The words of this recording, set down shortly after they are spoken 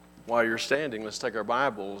While you're standing, let's take our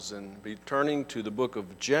Bibles and be turning to the book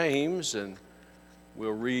of James, and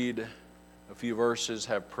we'll read a few verses,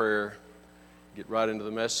 have prayer, get right into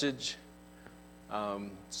the message.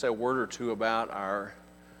 Say a word or two about our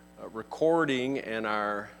recording and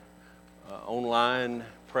our online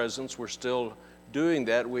presence. We're still doing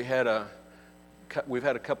that. We've had a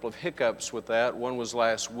couple of hiccups with that. One was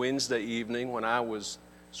last Wednesday evening when I was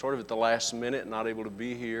sort of at the last minute, not able to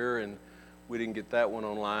be here, and we didn't get that one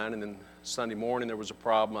online. And then Sunday morning there was a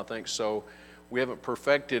problem, I think. So we haven't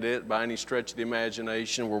perfected it by any stretch of the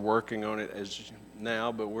imagination. We're working on it as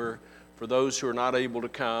now, but for those who are not able to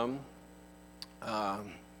come,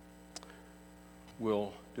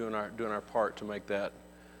 we'll doing our part to make that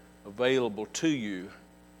available to you.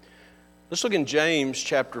 Let's look in James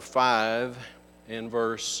chapter 5 and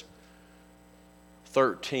verse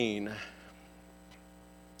 13.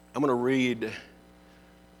 I'm going to read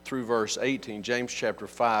through verse 18, James chapter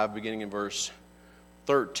 5, beginning in verse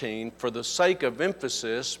 13. For the sake of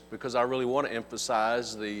emphasis, because I really want to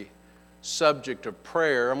emphasize the subject of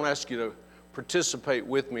prayer, I'm going to ask you to participate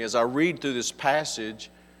with me as I read through this passage.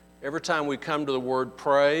 Every time we come to the word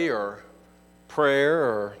pray or prayer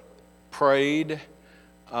or prayed,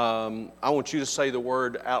 I want you to say the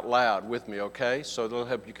word out loud with me, okay? So that'll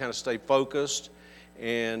help you kind of stay focused.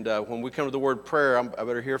 And when we come to the word prayer, I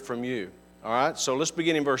better hear from you. All right, so let's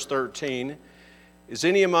begin in verse 13. Is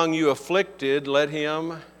any among you afflicted? Let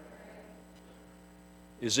him.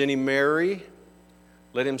 Is any merry?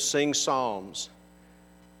 Let him sing psalms.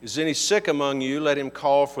 Is any sick among you? Let him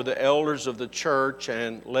call for the elders of the church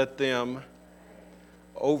and let them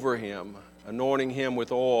over him, anointing him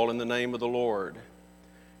with oil in the name of the Lord.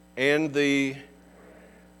 And the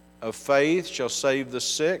of faith shall save the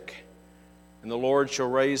sick, and the Lord shall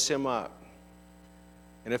raise him up.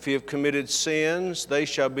 And if he have committed sins, they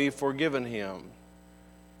shall be forgiven him.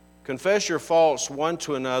 Confess your faults one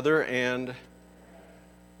to another and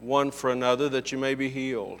one for another, that you may be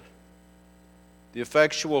healed. The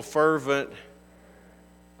effectual fervent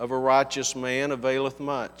of a righteous man availeth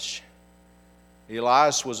much.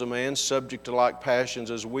 Elias was a man subject to like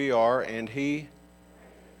passions as we are, and he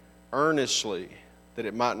earnestly that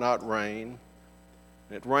it might not rain.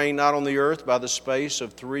 And it rained not on the earth by the space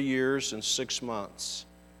of 3 years and 6 months.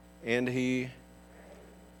 And he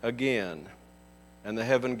again, and the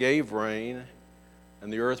heaven gave rain,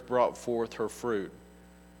 and the earth brought forth her fruit.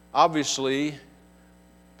 Obviously,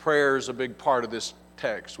 prayer is a big part of this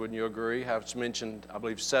text, wouldn't you agree? How it's mentioned, I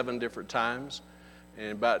believe, 7 different times,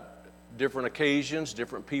 and about different occasions,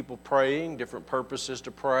 different people praying, different purposes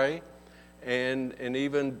to pray, and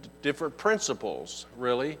even different principles,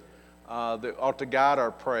 really, that ought to guide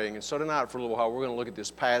our praying. And so tonight, for a little while, we're going to look at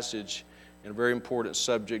this passage and a very important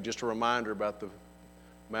subject, just a reminder about the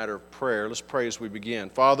matter of prayer. Let's pray as we begin.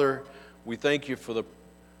 Father, we thank you for the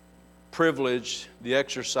privilege, the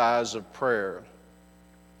exercise of prayer.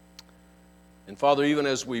 And Father, even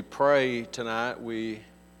as we pray tonight, we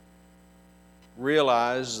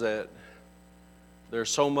realize that there's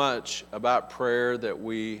so much about prayer that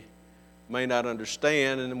we may not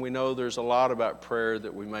understand, and we know there's a lot about prayer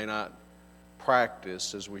that we may not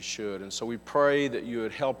practice as we should. And so we pray that you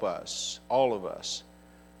would help us, all of us,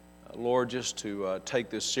 Lord, just to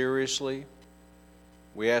take this seriously.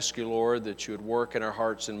 We ask you, Lord, that you would work in our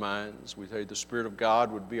hearts and minds. We pray the Spirit of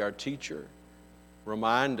God would be our teacher.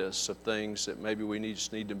 Remind us of things that maybe we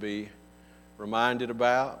just need to be reminded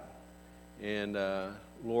about. And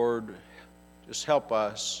Lord, just help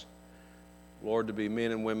us, Lord, to be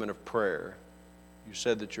men and women of prayer. You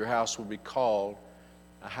said that your house would be called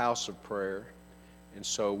a house of prayer. And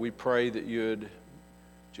so we pray that you would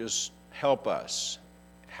just help us,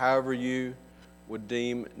 however you would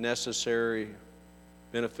deem necessary,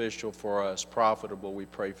 beneficial for us, profitable. We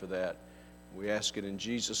pray for that. We ask it in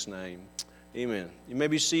Jesus' name. Amen. You may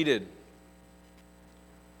be seated.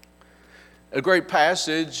 A great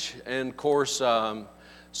passage, and of course, some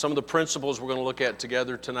of the principles we're going to look at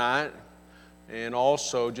together tonight, and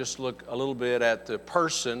also just look a little bit at the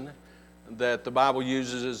person that the Bible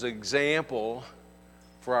uses as an example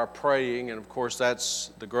for our praying. And of course,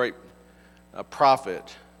 that's the great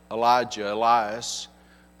prophet Elias.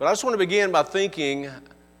 But I just want to begin by thinking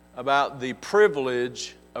about the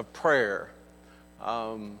privilege of prayer.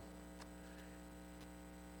 You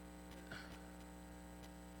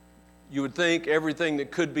would think everything that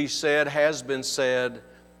could be said has been said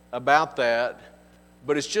about that,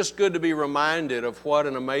 but it's just good to be reminded of what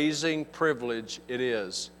an amazing privilege it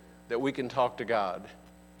is that we can talk to God.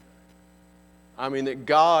 I mean, that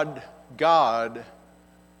God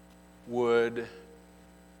would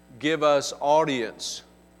give us audience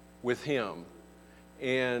with Him.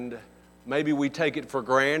 And maybe we take it for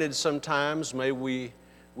granted sometimes. Maybe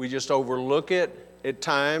we just overlook it at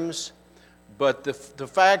times. But the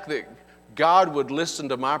fact that God would listen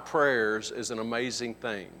to my prayers is an amazing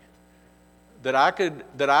thing. That I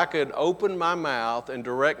could open my mouth and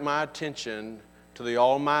direct my attention to the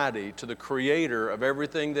Almighty, to the Creator of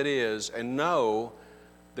everything that is, and know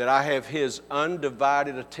that I have His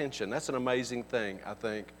undivided attention. That's an amazing thing, I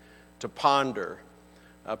think, to ponder.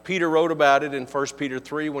 Peter wrote about it in 1 Peter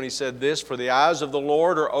 3 when he said this, "For the eyes of the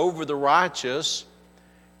Lord are over the righteous,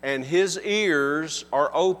 and His ears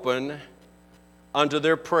are open unto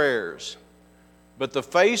their prayers. But the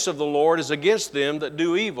face of the Lord is against them that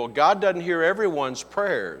do evil." God doesn't hear everyone's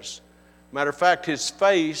prayers. Matter of fact, His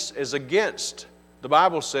face is against, the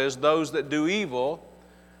Bible says, those that do evil.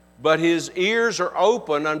 But His ears are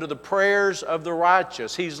open unto the prayers of the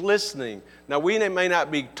righteous. He's listening. Now, we may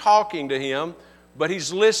not be talking to Him, but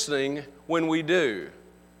He's listening when we do.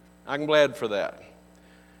 I'm glad for that.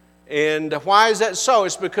 And why is that so?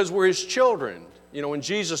 It's because we're His children. You know, when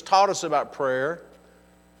Jesus taught us about prayer,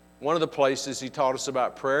 one of the places He taught us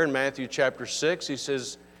about prayer in Matthew chapter 6, He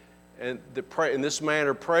says, "In this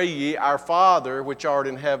manner pray ye, Our Father, which art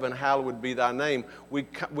in heaven, hallowed be Thy name."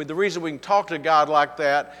 The reason we can talk to God like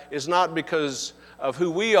that is not because of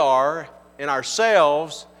who we are in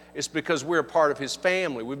ourselves. It's because we're a part of His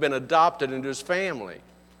family. We've been adopted into His family.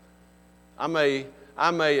 I may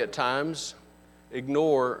at times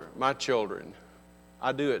ignore my children.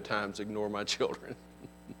 I do at times ignore my children.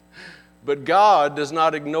 But God does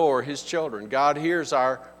not ignore His children. God hears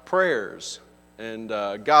our prayers. And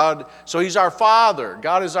so He's our Father.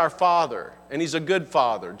 God is our Father. And He's a good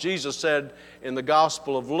Father. Jesus said in the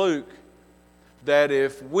Gospel of Luke that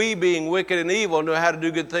if we, being wicked and evil, know how to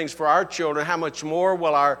do good things for our children, how much more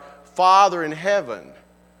will our Father in heaven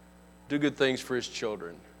do good things for His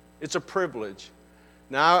children? It's a privilege.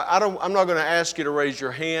 Now, I'm not going to ask you to raise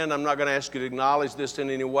your hand. I'm not going to ask you to acknowledge this in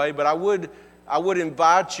any way. But I would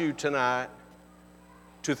invite you tonight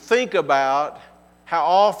to think about how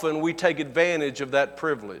often we take advantage of that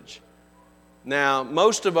privilege. Now,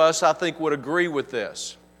 most of us, I think, would agree with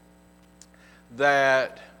this.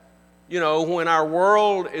 That, you know, when our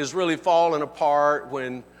world is really falling apart,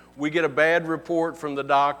 when we get a bad report from the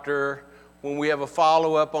doctor, when we have a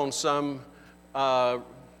follow-up on some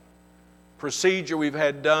procedure we've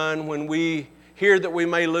had done, when we hear that we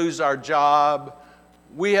may lose our job,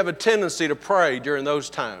 we have a tendency to pray during those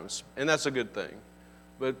times, and that's a good thing.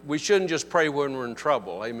 But we shouldn't just pray when we're in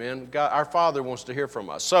trouble, amen? God, our Father wants to hear from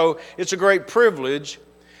us. So it's a great privilege,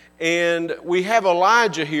 and we have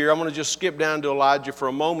Elijah here. I'm going to just skip down to Elijah for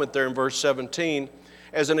a moment there in verse 17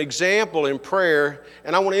 as an example in prayer,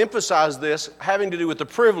 and I want to emphasize this having to do with the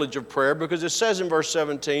privilege of prayer, because it says in verse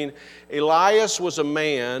 17, Elias was a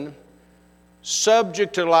man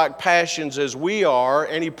subject to like passions as we are,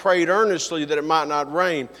 and he prayed earnestly that it might not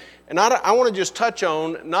rain. And I want to just touch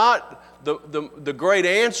on not the great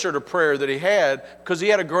answer to prayer that he had, because he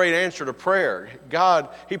had a great answer to prayer.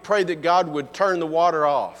 He prayed that God would turn the water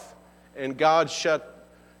off, and God shut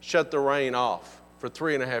the rain off for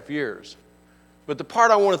 3.5 years. But the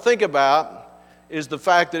part I want to think about is the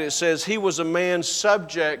fact that it says he was a man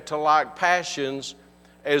subject to like passions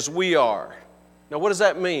as we are. Now, what does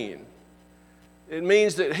that mean? It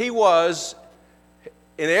means that he was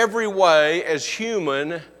in every way as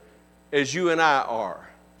human as you and I are.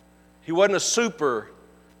 He wasn't a superman.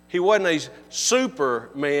 He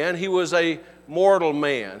was a mortal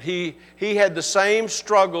man. He had the same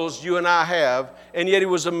struggles you and I have, and yet he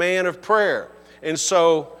was a man of prayer. And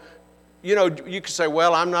so, you know, you could say,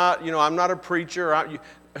 well, I'm not a preacher.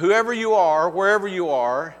 Whoever you are, wherever you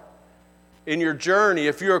are in your journey,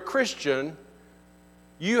 if you're a Christian,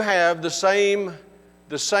 you have the same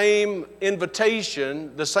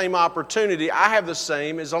invitation, the same opportunity. I have the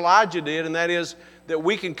same as Elijah did, and that is that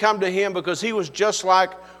we can come to him because he was just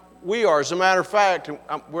like we are. As a matter of fact,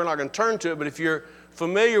 we're not going to turn to it, but if you're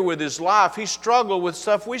familiar with his life, he struggled with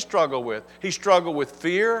stuff we struggle with. He struggled with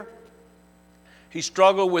fear. He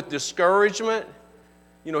struggled with discouragement.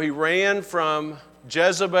 You know, he ran from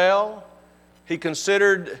Jezebel. He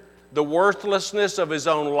considered the worthlessness of his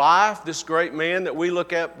own life, this great man that we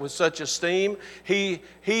look at with such esteem. He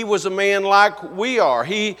was a man like we are.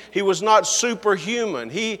 He was not superhuman.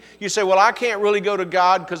 You say, well, I can't really go to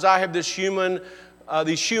God because I have these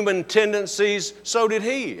human tendencies. So did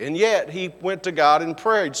he. And yet he went to God and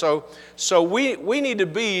prayed. So we need to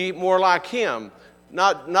be more like him.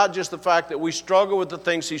 Not just the fact that we struggle with the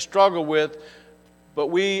things he struggled with, but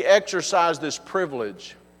we exercise this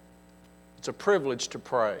privilege. It's a privilege to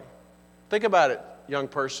pray. Think about it, young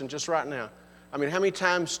person, just right now. I mean, how many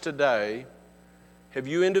times today have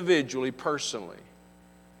you individually, personally,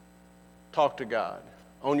 talked to God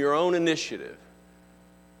on your own initiative?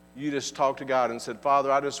 You just talked to God and said,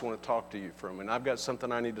 Father, I just want to talk to you for a minute. I've got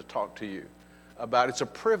something I need to talk to you about. It's a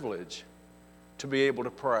privilege to be able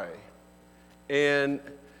to pray. And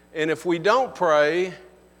if we don't pray,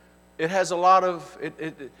 it has a lot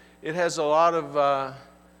of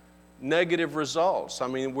negative results. I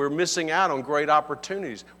mean, we're missing out on great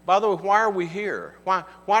opportunities. By the way, why are we here?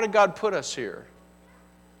 Why did God put us here?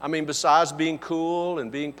 I mean, besides being cool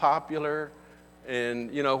and being popular and,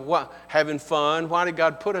 having fun, why did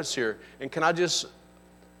God put us here? And can I just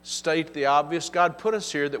state the obvious? God put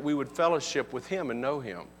us here that we would fellowship with Him and know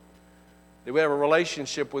Him. That we have a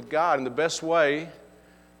relationship with God. And the best way,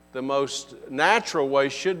 the most natural way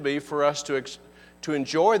should be for us to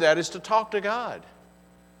enjoy that is to talk to God,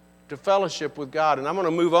 to fellowship with God. And I'm going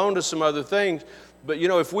to move on to some other things. But,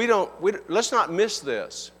 if let's not miss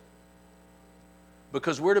this.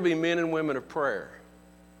 Because we're to be men and women of prayer.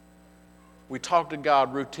 We talk to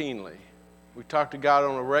God routinely. We talk to God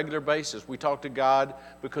on a regular basis. We talk to God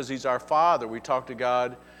because He's our Father. We talk to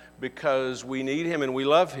God because we need Him and we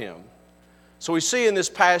love Him. So we see in this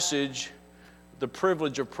passage the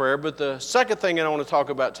privilege of prayer. But the second thing I want to talk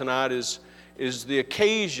about tonight is the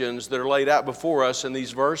occasions that are laid out before us in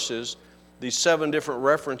these verses, these 7 different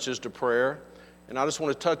references to prayer. And I just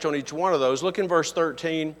want to touch on each one of those. Look in verse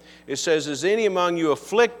 13. It says, is any among you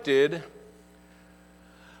afflicted?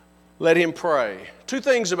 Let him pray. 2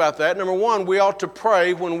 things about that. Number 1, we ought to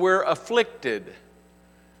pray when we're afflicted.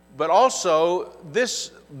 But also,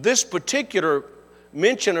 this particular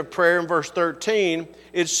mention of prayer in verse 13,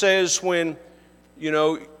 it says when,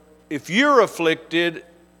 if you're afflicted,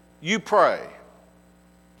 you pray.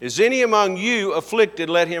 Is any among you afflicted?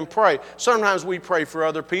 Let him pray. Sometimes we pray for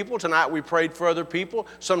other people. Tonight we prayed for other people.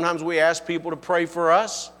 Sometimes we ask people to pray for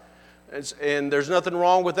us. And there's nothing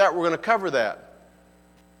wrong with that. We're going to cover that.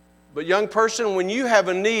 But young person, when you have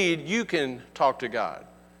a need, you can talk to God.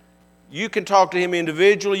 You can talk to Him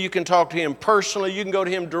individually. You can talk to Him personally. You can go to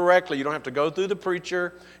Him directly. You don't have to go through the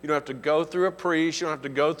preacher. You don't have to go through a priest. You don't have to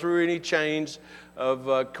go through any chains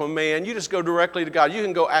of command. You just go directly to God. You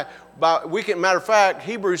can go, matter of fact,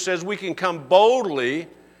 Hebrews says we can come boldly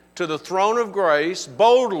to the throne of grace,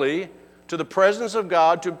 boldly to the presence of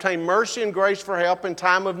God to obtain mercy and grace for help in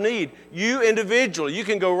time of need. You individually, you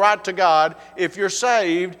can go right to God. If you're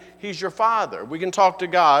saved, He's your Father. We can talk to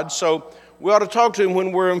God. So we ought to talk to Him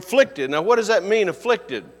when we're afflicted. Now, what does that mean,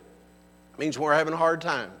 afflicted? It means we're having a hard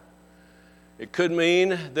time. It could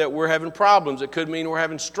mean that we're having problems. It could mean we're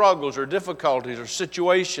having struggles or difficulties or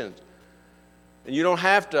situations. And you don't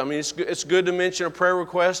have to. I mean, it's good to mention a prayer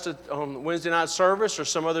request on Wednesday night service or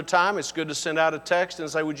some other time. It's good to send out a text and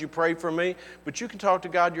say, would you pray for me? But you can talk to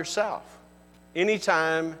God yourself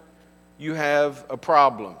anytime you have a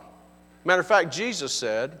problem. Matter of fact, Jesus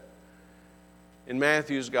said in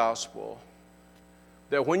Matthew's gospel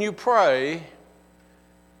that when you pray,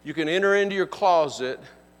 you can enter into your closet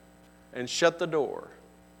and shut the door.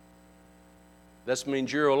 That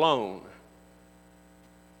means you're alone.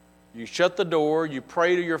 You shut the door, you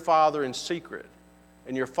pray to your Father in secret,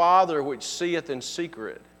 and your Father which seeth in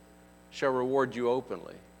secret shall reward you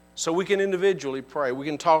openly. So we can individually pray. We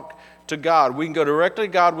can talk to God. We can go directly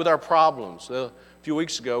to God with our problems. A few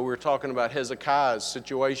weeks ago, we were talking about Hezekiah's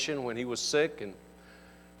situation when he was sick,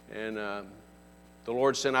 and the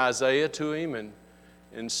Lord sent Isaiah to him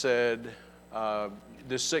and said,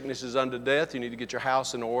 this sickness is unto death. You need to get your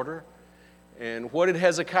house in order. And what did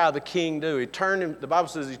Hezekiah the king do? The Bible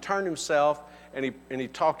says he turned himself and he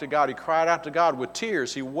talked to God. He cried out to God with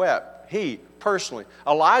tears. He wept. He personally.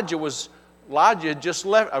 Elijah had just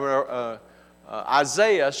left.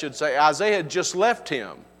 Isaiah had just left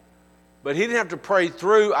him, but he didn't have to pray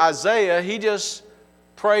through Isaiah. He just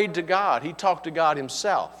prayed to God. He talked to God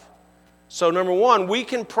himself. So number 1, we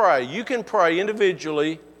can pray. You can pray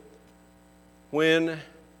individually when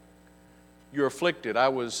you're afflicted. I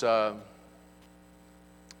was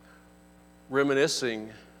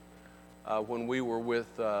reminiscing when we were with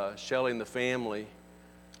Shelley and the family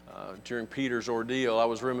during Peter's ordeal. I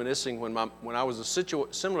was reminiscing when I was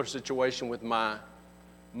a similar situation with my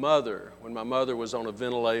mother, when my mother was on a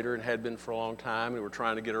ventilator and had been for a long time, and we were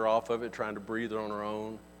trying to get her off of it, trying to breathe her on her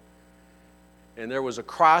own. And there was a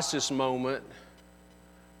crisis moment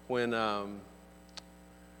when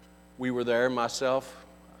we were there, myself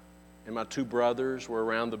and my 2 brothers were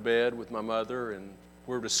around the bed with my mother, and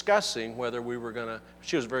we were discussing whether we were going to,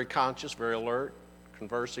 she was very conscious, very alert,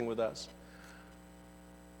 conversing with us.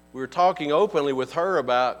 We were talking openly with her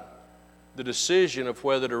about the decision of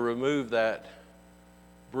whether to remove that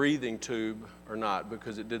breathing tube or not,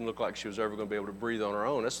 because it didn't look like she was ever going to be able to breathe on her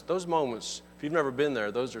own. Those moments, if you've never been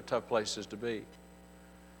there, those are tough places to be.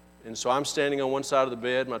 And so I'm standing on one side of the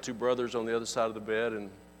bed, my two brothers on the other side of the bed, and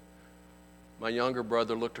my younger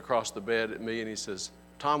brother looked across the bed at me and he says,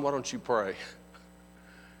 "Tom, why don't you pray?"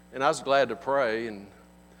 And I was glad to pray,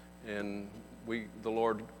 and the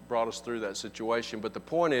Lord brought us through that situation. But the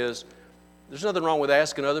point is, there's nothing wrong with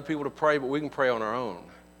asking other people to pray, but we can pray on our own.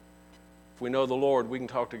 If we know the Lord, we can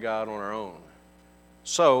talk to God on our own.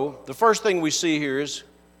 So the first thing we see here is,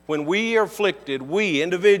 when we are afflicted, we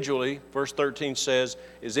individually, verse 13 says,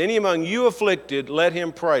 "Is any among you afflicted? Let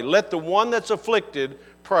him pray." Let the one that's afflicted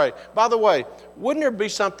pray. By the way, wouldn't there be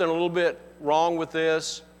something a little bit wrong with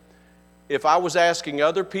this if I was asking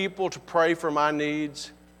other people to pray for my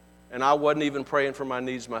needs and I wasn't even praying for my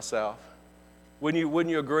needs myself? Wouldn't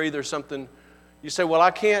you agree there's something? You say, "Well, I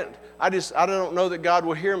don't know that God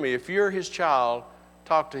will hear me." If you're his child,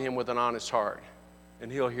 talk to him with an honest heart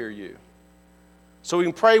and he'll hear you. So we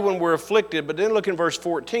can pray when we're afflicted, but then look in verse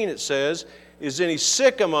 14, it says, "Is any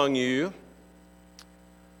sick among you?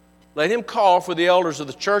 Let him call for the elders of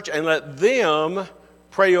the church and let them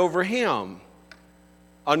pray over him,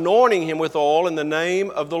 anointing him with oil in the name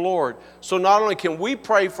of the Lord." So not only can we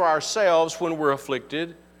pray for ourselves when we're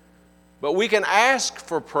afflicted, but we can ask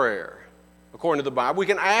for prayer, according to the Bible. We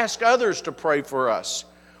can ask others to pray for us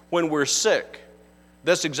when we're sick.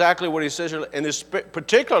 That's exactly what he says. And this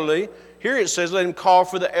particularly, here it says, let him call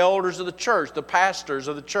for the elders of the church, the pastors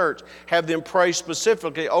of the church. Have them pray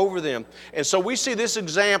specifically over them. And so we see this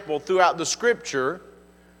example throughout the Scripture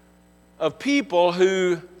of people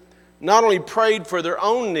who not only prayed for their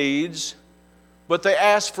own needs, but they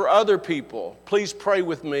asked for other people. "Please pray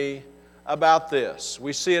with me about this."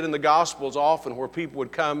 We see it in the Gospels often where people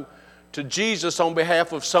would come to Jesus on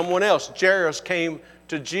behalf of someone else. Jairus came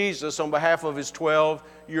to Jesus on behalf of his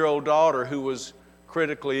 12-year-old daughter who was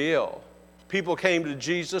critically ill. People came to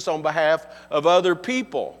Jesus on behalf of other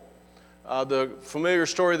people. The familiar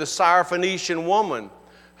story of the Syrophoenician woman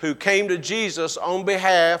who came to Jesus on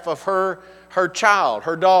behalf of her child,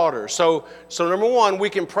 her daughter. So number one, we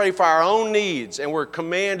can pray for our own needs, and we're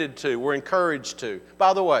commanded to, we're encouraged to.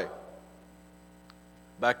 By the way,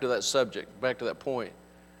 back to that subject, back to that point.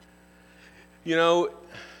 You know,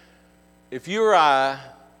 if you or I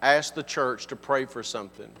asked the church to pray for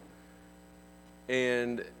something,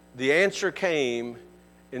 and the answer came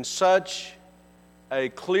in such a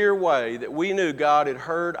clear way that we knew God had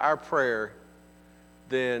heard our prayer,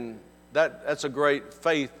 then that's a great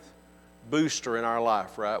faith booster in our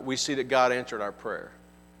life, right? We see that God answered our prayer.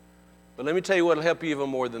 But let me tell you what will help you even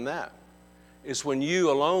more than that. It's when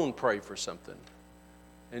you alone pray for something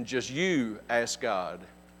and just you ask God,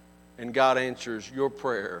 and God answers your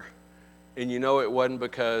prayer. And you know it wasn't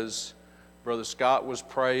because Brother Scott was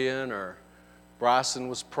praying or Bryson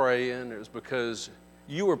was praying. It was because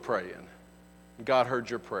you were praying. And God heard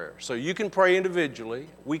your prayer. So you can pray individually.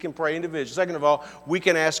 We can pray individually. Second of all, we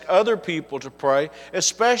can ask other people to pray,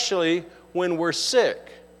 especially when we're sick.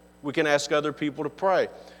 We can ask other people to pray.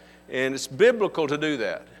 And it's biblical to do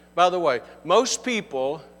that. By the way, most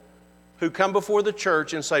people who come before the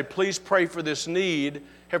church and say, "Please pray for this need,"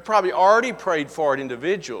 have probably already prayed for it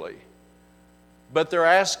individually. But they're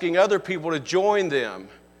asking other people to join them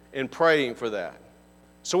in praying for that.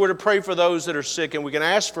 So we're to pray for those that are sick, and we can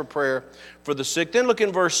ask for prayer for the sick. Then look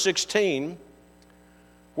in verse 16,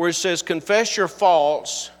 where it says, "Confess your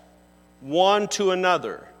faults one to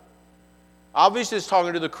another." Obviously, it's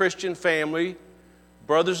talking to the Christian family,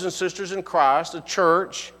 brothers and sisters in Christ, a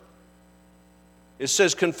church. It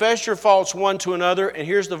says, "Confess your faults one to another," and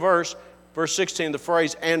here's the verse 16, the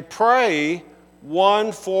phrase, "and pray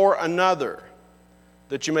one for another,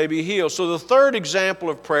 that you may be healed." So the third example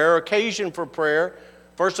of prayer, occasion for prayer,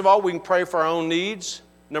 first of all, we can pray for our own needs.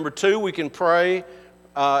 Number two, we can pray,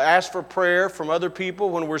 ask for prayer from other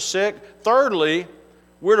people when we're sick. Thirdly,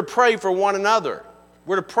 we're to pray for one another.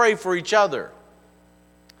 We're to pray for each other.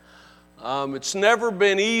 It's never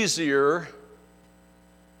been easier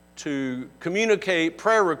to communicate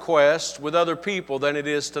prayer requests with other people than it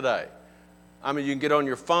is today. I mean, you can get on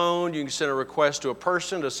your phone, you can send a request to a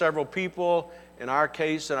person, to several people. In our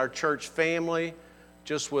case, in our church family,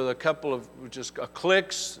 just with a couple of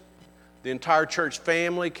clicks, the entire church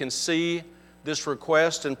family can see this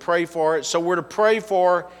request and pray for it. So we're to pray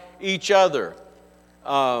for each other.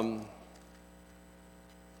 Hold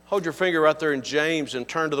your finger right there in James and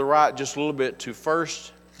turn to the right just a little bit to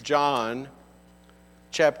 1 John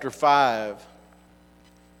chapter 5.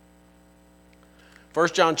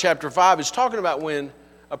 1 John chapter 5 is talking about when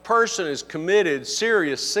a person has committed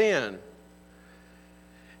serious sin.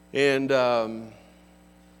 And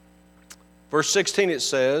Verse 16 it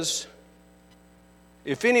says,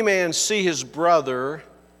 if any man see his brother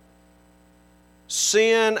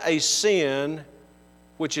sin a sin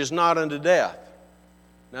which is not unto death.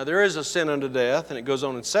 Now there is a sin unto death, and it goes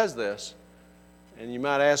on and says this. And you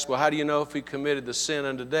might ask, well, how do you know if he committed the sin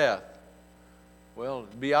unto death? Well,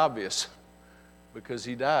 it'd be obvious, because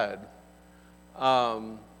he died.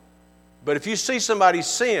 But if you see somebody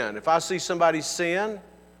sin, if I see somebody sin,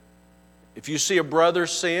 if you see a brother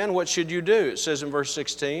sin, what should you do? It says in verse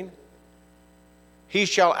 16, he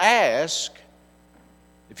shall ask,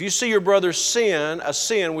 if you see your brother sin, a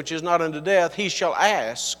sin which is not unto death, he shall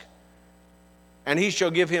ask, and he shall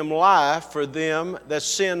give him life for them that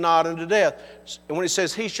sin not unto death. And when it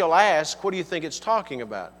says he shall ask, what do you think it's talking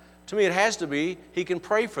about? To me, it has to be he can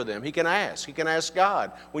pray for them. He can ask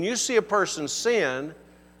God. When you see a person sin,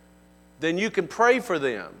 then you can pray for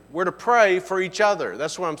them. We're to pray for each other.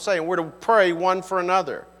 That's what I'm saying. We're to pray one for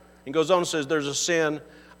another. And goes on and says, there's a sin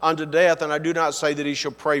unto death, and I do not say that he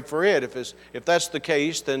shall pray for it. If that's the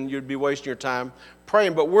case, then you'd be wasting your time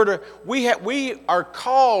praying. But we are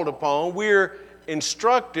called upon, we're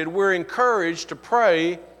instructed, we're encouraged to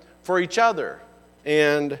pray for each other.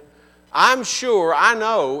 And I'm sure, I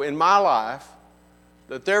know in my life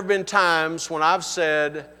that there have been times when I've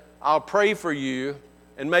said, I'll pray for you,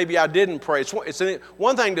 and maybe I didn't pray. It's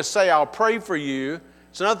one thing to say, I'll pray for you.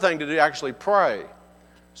 It's another thing to actually pray.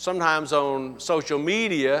 Sometimes on social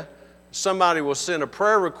media, somebody will send a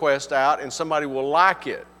prayer request out and somebody will like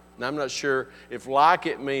it. And I'm not sure if like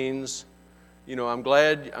it means, I'm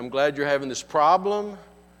glad you're having this problem,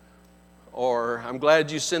 or I'm glad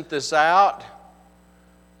you sent this out,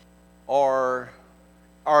 or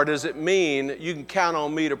does it mean you can count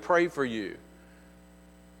on me to pray for you?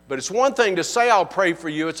 But it's one thing to say I'll pray for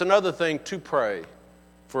you, it's another thing to pray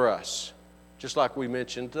for us. Just like we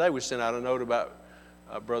mentioned today, we sent out a note about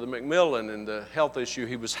Brother McMillan and the health issue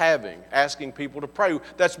he was having, asking people to pray.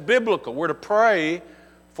 That's biblical. We're to pray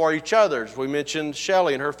for each other. As we mentioned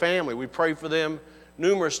Shelley and her family. We pray for them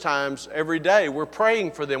numerous times every day. We're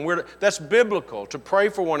praying for them. That's biblical, to pray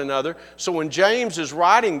for one another. So when James is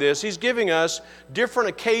writing this, he's giving us different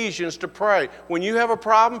occasions to pray. When you have a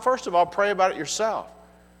problem, first of all, pray about it yourself.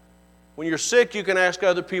 When you're sick, you can ask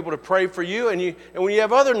other people to pray for you. And when you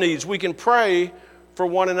have other needs, we can pray for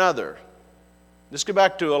one another. Let's go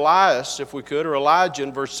back to Elias, if we could, or Elijah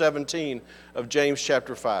in verse 17 of James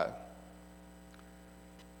chapter 5.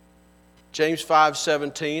 James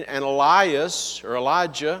 5:17, and Elias, or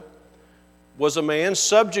Elijah, was a man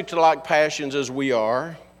subject to like passions as we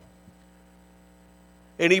are,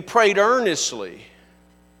 and he prayed earnestly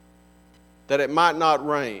that it might not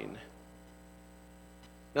rain.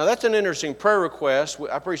 Now that's an interesting prayer request.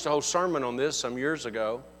 I preached a whole sermon on this some years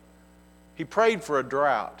ago. He prayed for a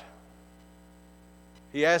drought.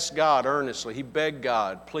 He asked God earnestly, he begged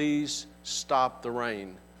God, please stop the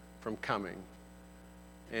rain from coming.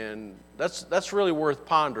 And that's really worth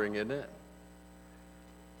pondering, isn't it?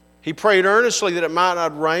 He prayed earnestly that it might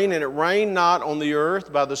not rain, and it rained not on the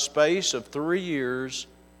earth by the space of 3 years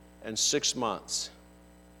and 6 months.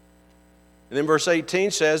 And then verse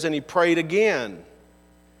 18 says, and he prayed again,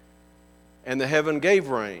 and the heaven gave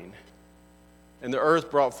rain, and the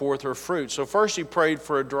earth brought forth her fruit. So first he prayed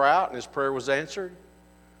for a drought, and his prayer was answered.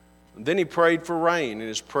 And then he prayed for rain, and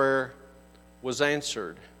his prayer was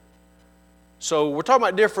answered. So we're talking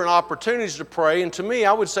about different opportunities to pray, and to me,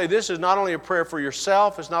 I would say this is not only a prayer for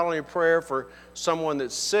yourself, it's not only a prayer for someone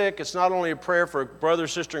that's sick, it's not only a prayer for a brother or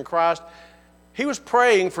sister in Christ. He was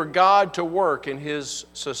praying for God to work in his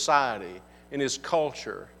society, in his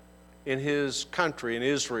culture, in his country, in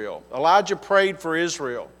Israel. Elijah prayed for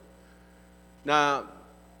Israel. Now,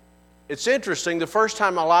 it's interesting, the first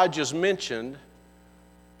time Elijah's mentioned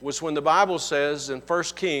was when the Bible says in 1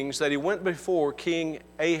 Kings that he went before King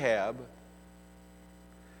Ahab.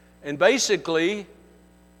 And basically,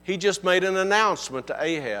 he just made an announcement to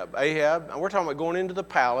Ahab. Ahab, and we're talking about going into the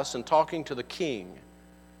palace and talking to the king.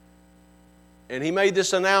 And he made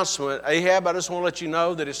this announcement, Ahab, I just want to let you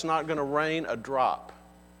know that it's not going to rain a drop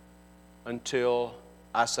until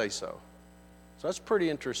I say so. So that's pretty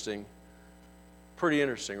interesting. Pretty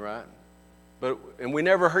interesting, right? And we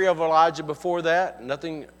never heard of Elijah before that.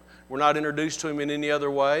 Nothing, we're not introduced to him in any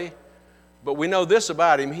other way. But we know this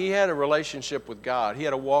about him. He had a relationship with God. He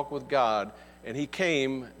had a walk with God. And he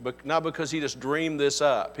came, not because he just dreamed this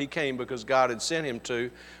up. He came because God had sent him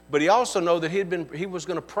to. But he also knew that he was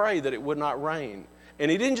going to pray that it would not rain.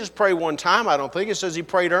 And he didn't just pray one time, I don't think. It says he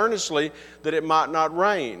prayed earnestly that it might not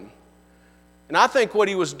rain. And I think what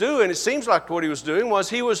he was doing, it seems like what he was doing, was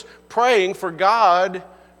he was praying for God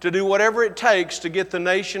to do whatever it takes to get the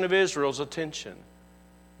nation of Israel's attention.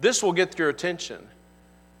 This will get your attention.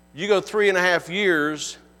 You go 3.5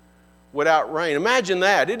 years without rain. Imagine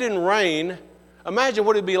that. It didn't rain. Imagine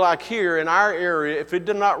what it'd be like here in our area if it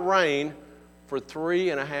did not rain for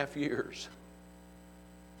 3.5 years.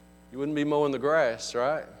 You wouldn't be mowing the grass,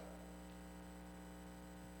 right?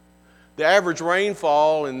 The average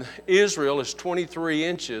rainfall in Israel is 23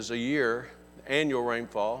 inches a year, annual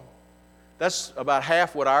rainfall. That's about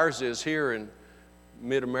half what ours is here in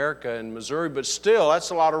mid-America and Missouri, but still, that's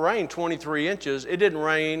a lot of rain, 23 inches. It didn't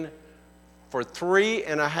rain for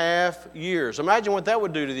 3.5 years. Imagine what that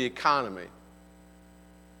would do to the economy.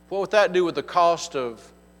 What would that do with the cost of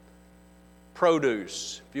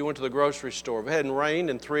produce if you went to the grocery store? If it hadn't rained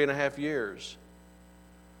in 3.5 years.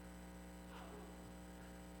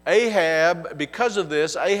 Ahab, because of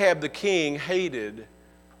this, Ahab the king hated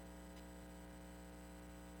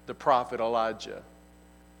the prophet Elijah.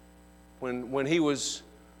 When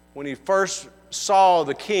he first saw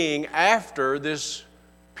the king after this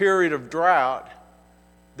period of drought,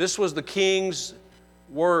 this was the king's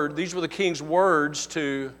word. These were the king's words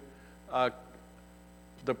to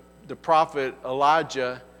the prophet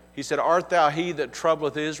Elijah. He said, "Art thou he that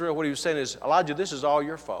troubleth Israel?" What he was saying is, Elijah, this is all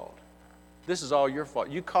your fault. This is all your fault.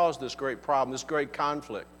 You caused this great problem, this great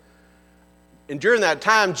conflict. And during that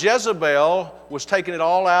time, Jezebel was taking it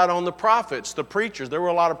all out on the prophets, the preachers. There were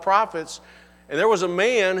a lot of prophets. And there was a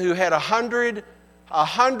man who had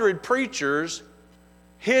 100 preachers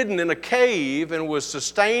hidden in a cave and was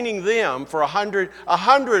sustaining them for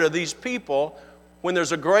 100 of these people when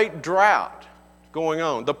there's a great drought going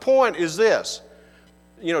on. The point is this.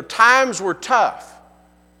 Times were tough.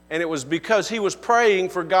 And it was because he was praying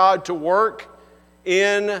for God to work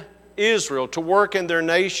in Israel, to work in their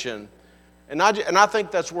nation. And I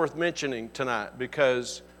think that's worth mentioning tonight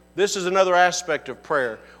because this is another aspect of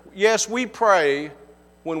prayer. Yes, we pray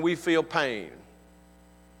when we feel pain.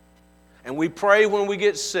 And we pray when we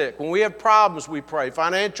get sick. When we have problems, we pray.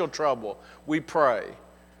 Financial trouble, we pray.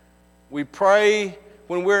 We pray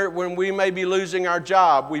when we may be losing our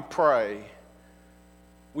job, we pray.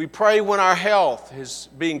 We pray when our health is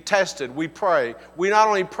being tested. We pray. We not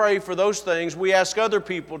only pray for those things, we ask other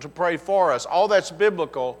people to pray for us. All that's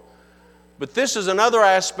biblical. But this is another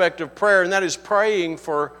aspect of prayer, and that is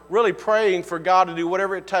really praying for God to do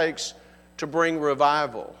whatever it takes to bring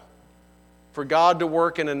revival. For God to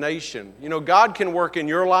work in a nation. God can work in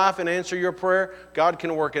your life and answer your prayer. God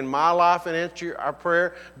can work in my life and answer our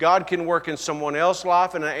prayer. God can work in someone else's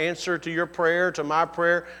life and an answer to your prayer, to my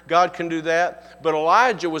prayer. God can do that. But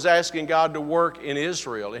Elijah was asking God to work in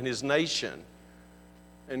Israel, in his nation.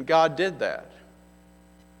 And God did that.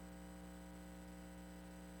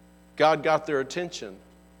 God got their attention.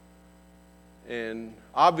 And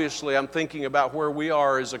obviously I'm thinking about where we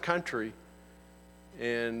are as a country.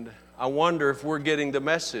 And I wonder if we're getting the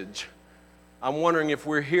message. I'm wondering if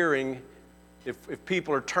we're hearing, if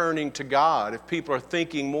people are turning to God, if people are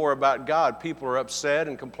thinking more about God. People are upset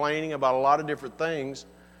and complaining about a lot of different things.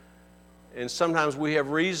 And sometimes we have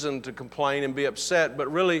reason to complain and be upset.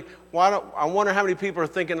 But really, I wonder how many people are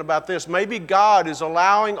thinking about this. Maybe God is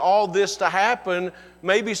allowing all this to happen,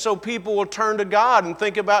 maybe so people will turn to God and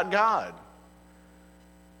think about God.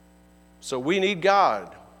 So we need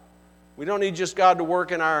God. We don't need just God to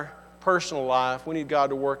work in our personal life. We need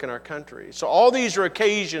God to work in our country. So all these are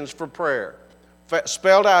occasions for prayer,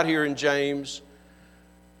 spelled out here in James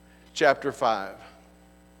chapter 5.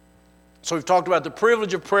 So we've talked about the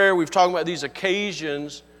privilege of prayer. We've talked about these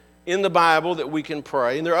occasions in the Bible that we can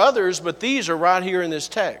pray. And there are others, but these are right here in this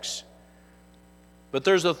text. But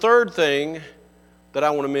there's a third thing that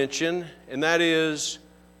I want to mention, and that is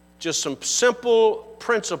just some simple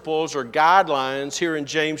principles or guidelines here in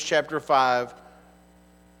James chapter 5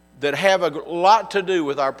 that have a lot to do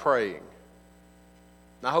with our praying.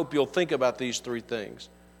 I hope you'll think about these three things.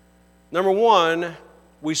 Number one,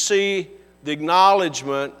 we see the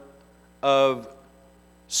acknowledgement of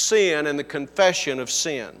sin and the confession of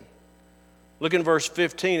sin. Look in verse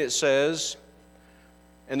 15, it says,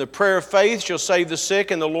 "And the prayer of faith shall save the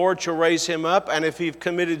sick, and the Lord shall raise him up, and if he've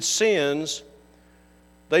committed sins,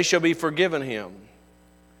 they shall be forgiven him."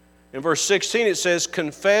 In verse 16 it says,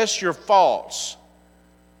 "Confess your faults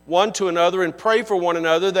one to another and pray for one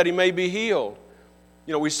another that he may be healed."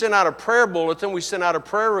 We send out a prayer bulletin, we send out a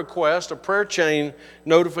prayer request, a prayer chain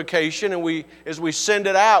notification, and as we send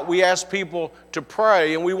it out, we ask people to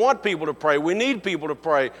pray, and we want people to pray. We need people to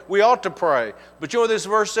pray. We ought to pray. But you know what this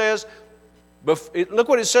verse says? Look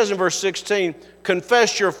what it says in verse 16.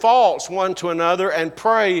 "Confess your faults one to another and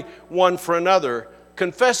pray one for another."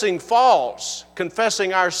 Confessing faults,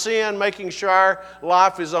 confessing our sin, making sure our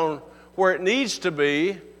life is on where it needs to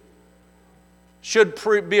be, should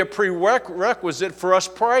be a prerequisite for us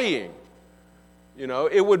praying. You know,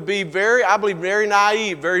 it would be I believe, very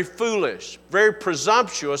naive, very foolish, very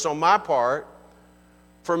presumptuous on my part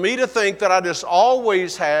for me to think that I just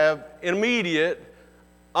always have immediate,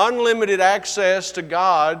 unlimited access to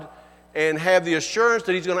God and have the assurance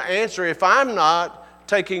that He's going to answer if I'm not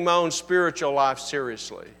taking my own spiritual life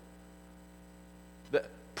seriously.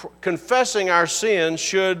 Confessing our sin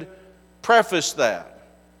should preface that.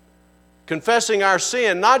 Confessing our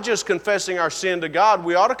sin, not just confessing our sin to God,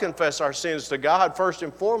 we ought to confess our sins to God first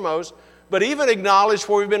and foremost, but even acknowledge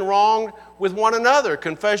where we've been wrong with one another.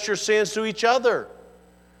 Confess your sins to each other.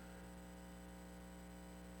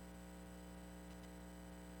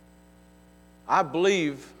 I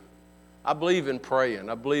believe in praying.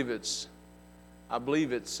 I believe it's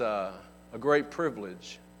a great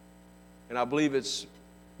privilege, and I believe it's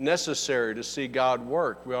necessary to see God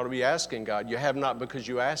work. We ought to be asking God. You have not because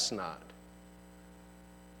you ask not.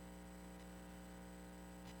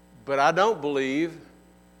 But I don't believe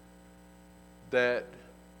that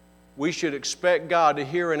we should expect God to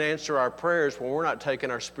hear and answer our prayers when we're not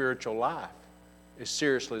taking our spiritual life as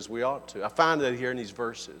seriously as we ought to. I find that here in these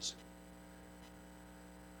verses.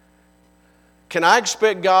 Can I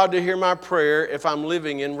expect God to hear my prayer if I'm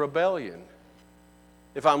living in rebellion?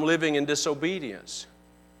 If I'm living in disobedience?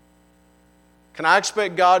 Can I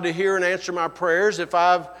expect God to hear and answer my prayers if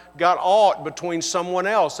I've got aught between someone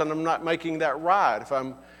else and I'm not making that right?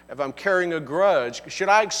 If I'm carrying a grudge? Should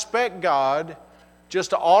I expect God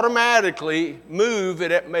just to automatically move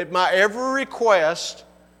at my every request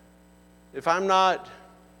if I'm not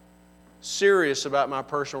serious about my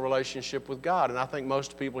personal relationship with God? And I think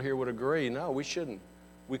most people here would agree, no, we shouldn't.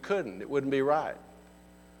 We couldn't. It wouldn't be right.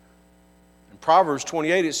 In Proverbs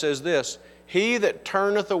 28 it says this, "He that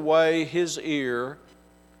turneth away his ear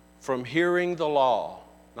from hearing the law."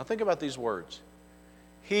 Now think about these words.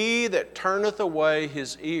 He that turneth away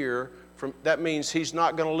his ear from, that means he's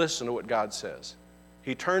not going to listen to what God says.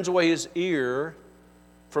 He turns away his ear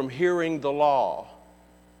from hearing the law.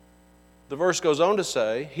 The verse goes on to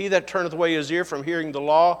say, "He that turneth away his ear from hearing the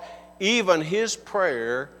law, even his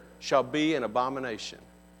prayer shall be an abomination."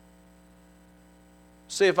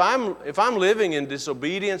 See, if I'm living in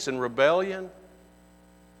disobedience and rebellion,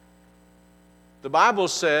 the Bible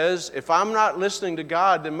says if I'm not listening to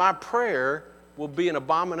God, then my prayer will be an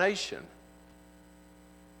abomination.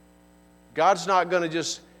 God's not going to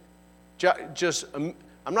just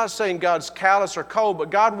I'm not saying God's callous or cold,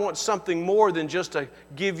 but God wants something more than just to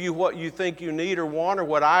give you what you think you need or want or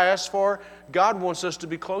what I ask for. God wants us to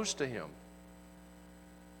be close to Him.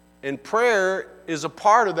 And prayer is a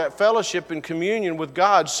part of that fellowship and communion with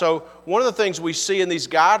God. So one of the things we see in these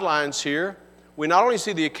guidelines here, we not only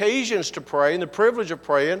see the occasions to pray and the privilege of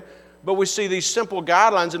praying, but we see these simple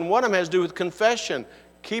guidelines, and one of them has to do with confession,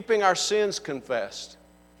 keeping our sins confessed.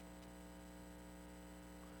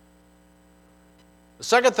 The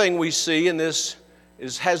second thing we see in this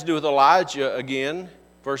has to do with Elijah again,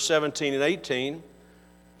 verse 17 and 18,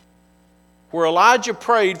 where Elijah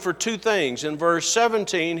prayed for two things. In verse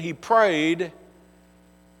 17, he prayed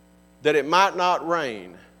that it might not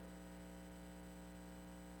rain.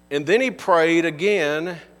 And then he prayed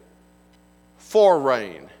again for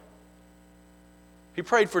rain. He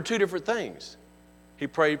prayed for two different things. He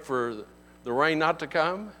prayed for the rain not to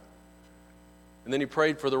come, and then he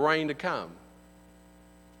prayed for the rain to come.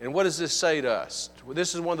 And what does this say to us? Well,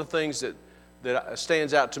 this is one of the things that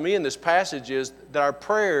stands out to me in this passage is that our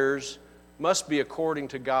prayers must be according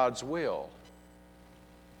to God's will.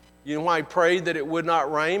 You know why he prayed that it would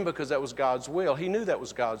not rain? Because that was God's will. He knew that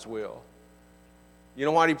was God's will. You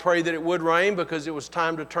know why he prayed that it would rain? Because it was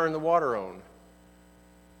time to turn the water on.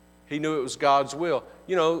 He knew it was God's will.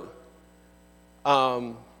 You know,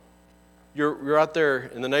 you're out there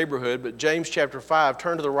in the neighborhood, but James chapter 5,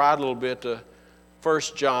 turn to the right a little bit to 1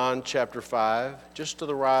 John chapter 5, just to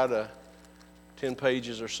the right 10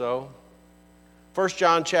 pages or so. 1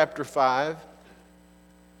 John chapter 5,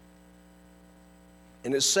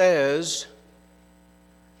 and it says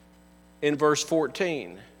in verse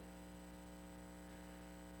 14,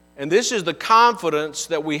 "And this is the confidence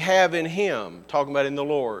that we have in Him," talking about in the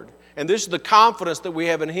Lord. "And this is the confidence that we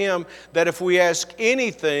have in Him, that if we ask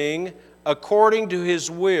anything according to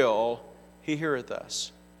His will, He heareth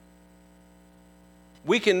us."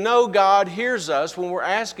 We can know God hears us when we're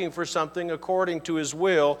asking for something according to His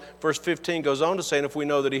will. Verse 15 goes on to say, "And if we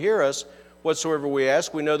know that He hears us, whatsoever we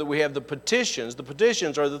ask, we know that we have the petitions." The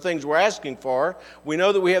petitions are the things we're asking for. We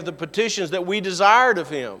know that we have the petitions that we desired of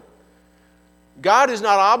Him. God is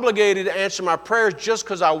not obligated to answer my prayers just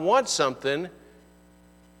because I want something.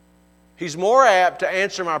 He's more apt to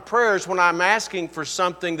answer my prayers when I'm asking for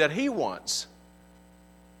something that He wants.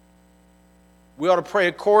 We ought to pray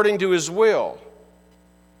according to His will.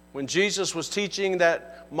 When Jesus was teaching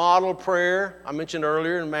that model prayer, I mentioned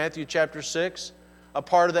earlier in Matthew chapter 6, a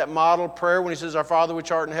part of that model prayer when He says, Our Father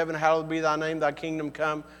which art in heaven, hallowed be Thy name, Thy kingdom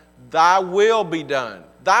come, Thy will be done.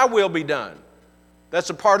 Thy will be done.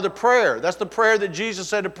 That's a part of the prayer. That's the prayer that Jesus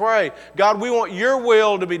said to pray. God, we want Your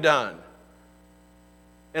will to be done.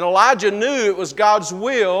 And Elijah knew it was God's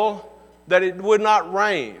will that it would not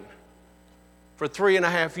rain for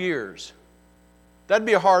 3.5 years. That'd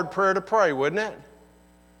be a hard prayer to pray, wouldn't it?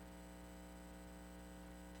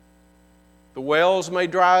 The wells may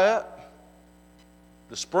dry up.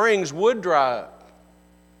 The springs would dry up.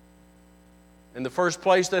 And the first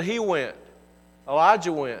place that he went,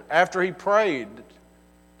 Elijah went, after he prayed,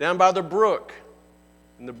 down by the brook.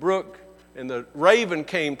 And the raven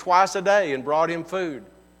came twice a day and brought him food.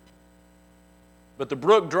 But the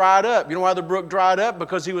brook dried up. You know why the brook dried up?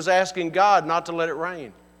 Because he was asking God not to let it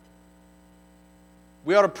rain.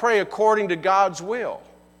 We ought to pray according to God's will.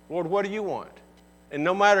 Lord, what do You want? And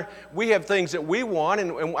no matter, we have things that we want,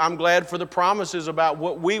 and I'm glad for the promises about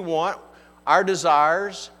what we want, our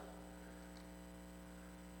desires.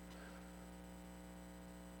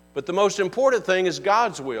 But the most important thing is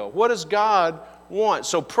God's will. What does God want?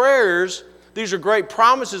 So prayers, these are great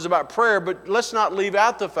promises about prayer, but let's not leave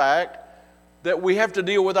out the fact that we have to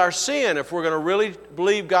deal with our sin if we're going to really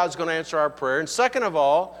believe God's going to answer our prayer. And second of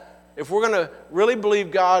all, if we're going to really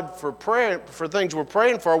believe God for prayer, for things we're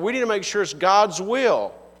praying for, we need to make sure it's God's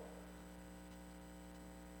will.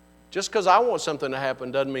 Just because I want something to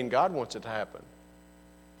happen doesn't mean God wants it to happen.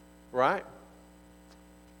 Right?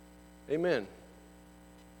 Amen.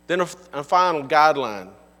 Then a final guideline.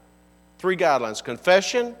 3 guidelines.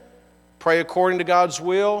 Confession, pray according to God's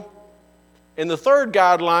will. And the third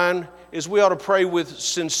guideline is we ought to pray with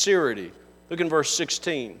sincerity. Look in verse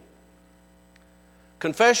 16.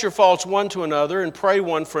 Confess your faults one to another and pray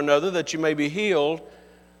one for another that you may be healed.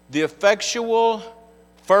 The effectual,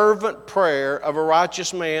 fervent prayer of a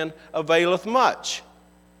righteous man availeth much.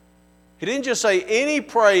 He didn't just say any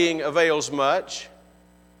praying avails much.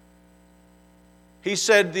 He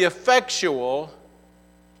said the effectual,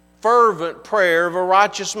 fervent prayer of a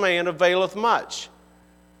righteous man availeth much.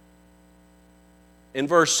 In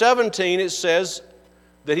verse 17 it says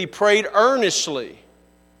that he prayed earnestly.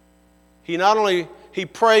 He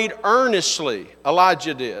prayed earnestly,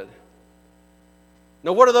 Elijah did.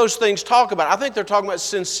 Now what do those things talk about? I think they're talking about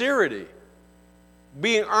sincerity.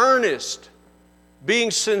 Being earnest, being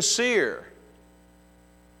sincere,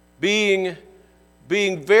 being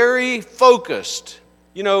very focused.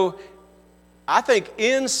 You know, I think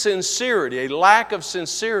insincerity, a lack of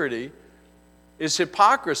sincerity, is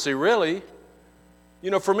hypocrisy, really. You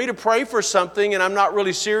know, for me to pray for something and I'm not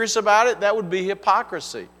really serious about it, that would be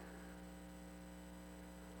hypocrisy.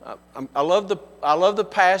 I love the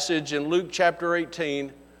passage in Luke chapter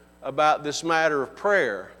 18 about this matter of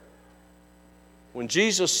prayer. When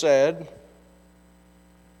Jesus said,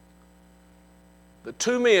 the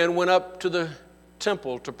 2 men went up to the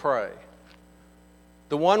temple to pray.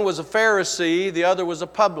 The one was a Pharisee, the other was a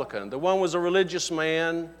publican. The one was a religious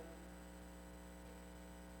man,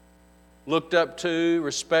 looked up to,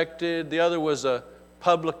 respected. The other was a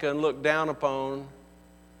publican, looked down upon.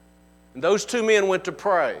 And those 2 men went to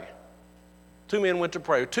pray. 2 men went to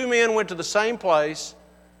pray. 2 men went to the same place.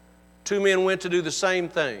 2 men went to do the same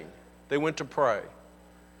thing. They went to pray.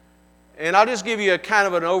 And I'll just give you a kind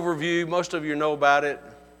of an overview. Most of you know about it.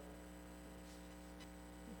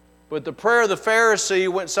 But the prayer of the Pharisee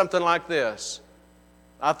went something like this.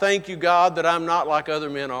 I thank You, God, that I'm not like other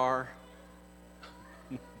men are.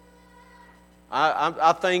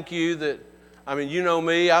 I thank You that, You know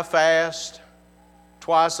me, I fast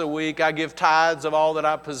twice a week. I give tithes of all that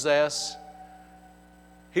I possess.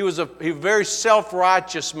 He was a very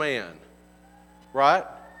self-righteous man, right?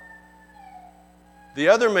 The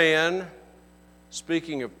other man,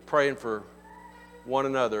 speaking of praying for one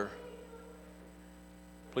another,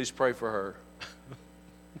 please pray for her.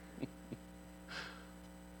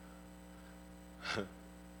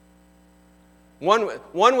 One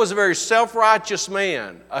was a very self-righteous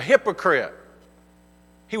man, a hypocrite.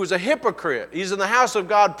 He was a hypocrite. He's in the house of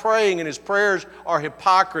God praying, and his prayers are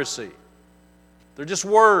hypocrisy. They're just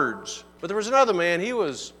words. But there was another man, he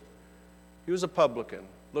was a publican,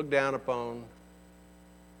 looked down upon,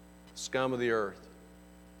 scum of the earth,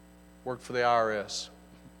 worked for the IRS.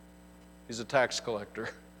 He's a tax collector.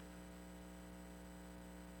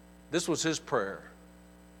 This was his prayer.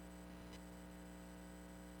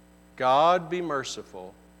 God, be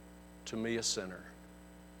merciful to me, a sinner.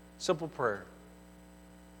 Simple prayer.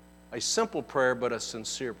 A simple prayer, but a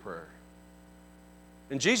sincere prayer.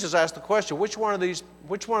 And Jesus asked the question, which one of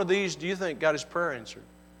these do you think got his prayer answered?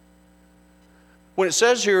 When it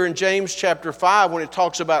says here in James chapter 5, when it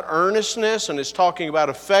talks about earnestness and it's talking about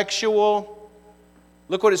effectual,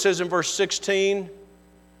 look what it says in verse 16.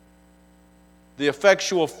 The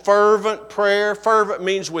effectual fervent prayer. Fervent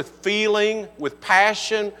means with feeling, with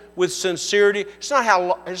passion, with sincerity. It's not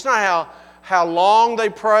how long they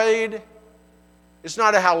prayed. It's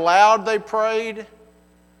not how loud they prayed.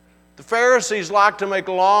 The Pharisees liked to make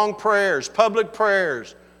long prayers, public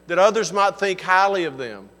prayers, that others might think highly of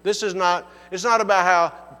them. It's not about how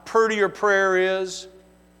pretty your prayer is.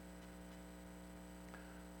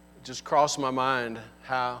 It just crossed my mind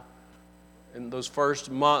how in those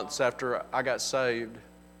first months after I got saved,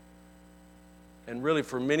 and really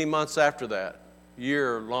for many months after that,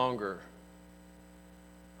 year or longer,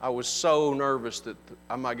 I was so nervous that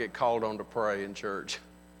I might get called on to pray in church.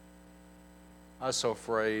 I was so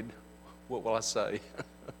afraid. What will I say?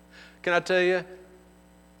 Can I tell you,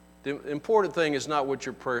 the important thing is not what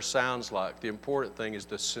your prayer sounds like. The important thing is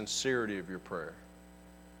the sincerity of your prayer.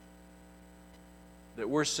 That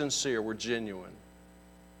we're sincere, we're genuine.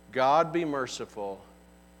 God, be merciful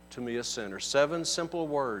to me, a sinner. 7 simple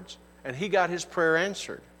words. And he got his prayer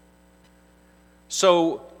answered.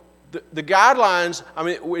 So the guidelines,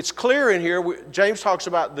 it's clear in here. James talks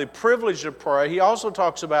about the privilege of prayer. He also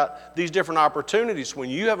talks about these different opportunities. When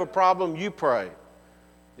you have a problem, you pray.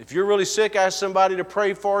 If you're really sick, ask somebody to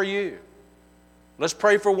pray for you. Let's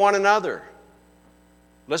pray for one another.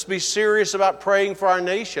 Let's be serious about praying for our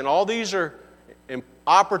nation. All these are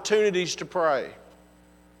opportunities to pray.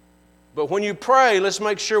 But when you pray, let's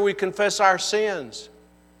make sure we confess our sins.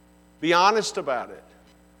 Be honest about it.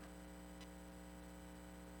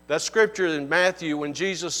 That scripture in Matthew when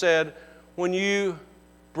Jesus said, when you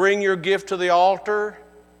bring your gift to the altar,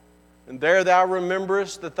 and there thou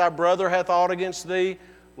rememberest that thy brother hath aught against thee,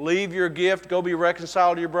 leave your gift, go be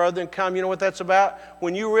reconciled to your brother, and come. You know what that's about?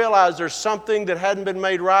 When you realize there's something that hadn't been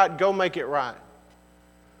made right, go make it right.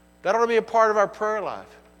 That ought to be a part of our prayer life.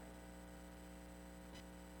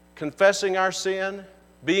 Confessing our sin,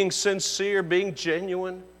 being sincere, being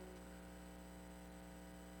genuine.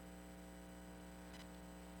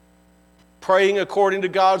 Praying according to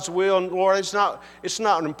God's will. And Lord, it's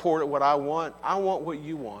not important what I want. I want what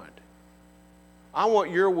you want. I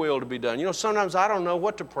want your will to be done. You know, sometimes I don't know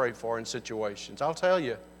what to pray for in situations. I'll tell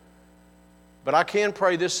you. But I can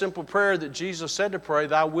pray this simple prayer that Jesus said to pray,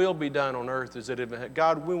 thy will be done on earth as it is in heaven.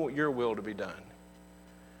 God, we want your will to be done.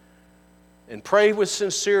 And pray with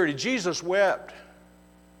sincerity. Jesus wept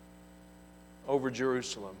over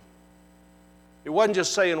Jerusalem. It wasn't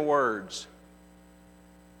just saying words.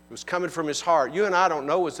 It was coming from his heart. You and I don't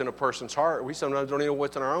know what's in a person's heart. We sometimes don't even know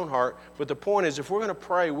what's in our own heart. But the point is, if we're going to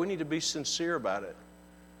pray, we need to be sincere about it.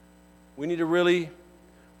 We need to really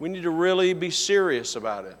be serious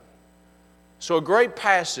about it. So a great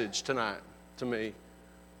passage tonight, to me,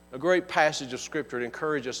 a great passage of Scripture to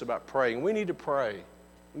encourage us about praying. We need to pray.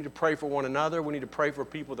 We need to pray for one another. We need to pray for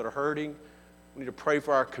people that are hurting. We need to pray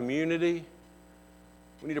for our community.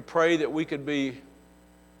 We need to pray that we could be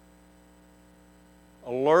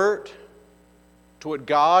alert to what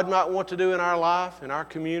God might want to do in our life, in our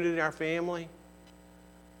community, in our family.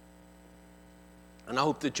 And I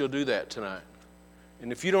hope that you'll do that tonight.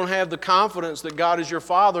 And if you don't have the confidence that God is your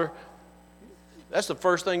Father, that's the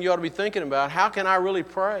first thing you ought to be thinking about. How can I really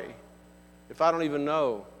pray if I don't even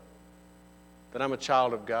know that I'm a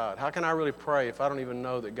child of God? How can I really pray if I don't even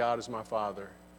know that God is my Father?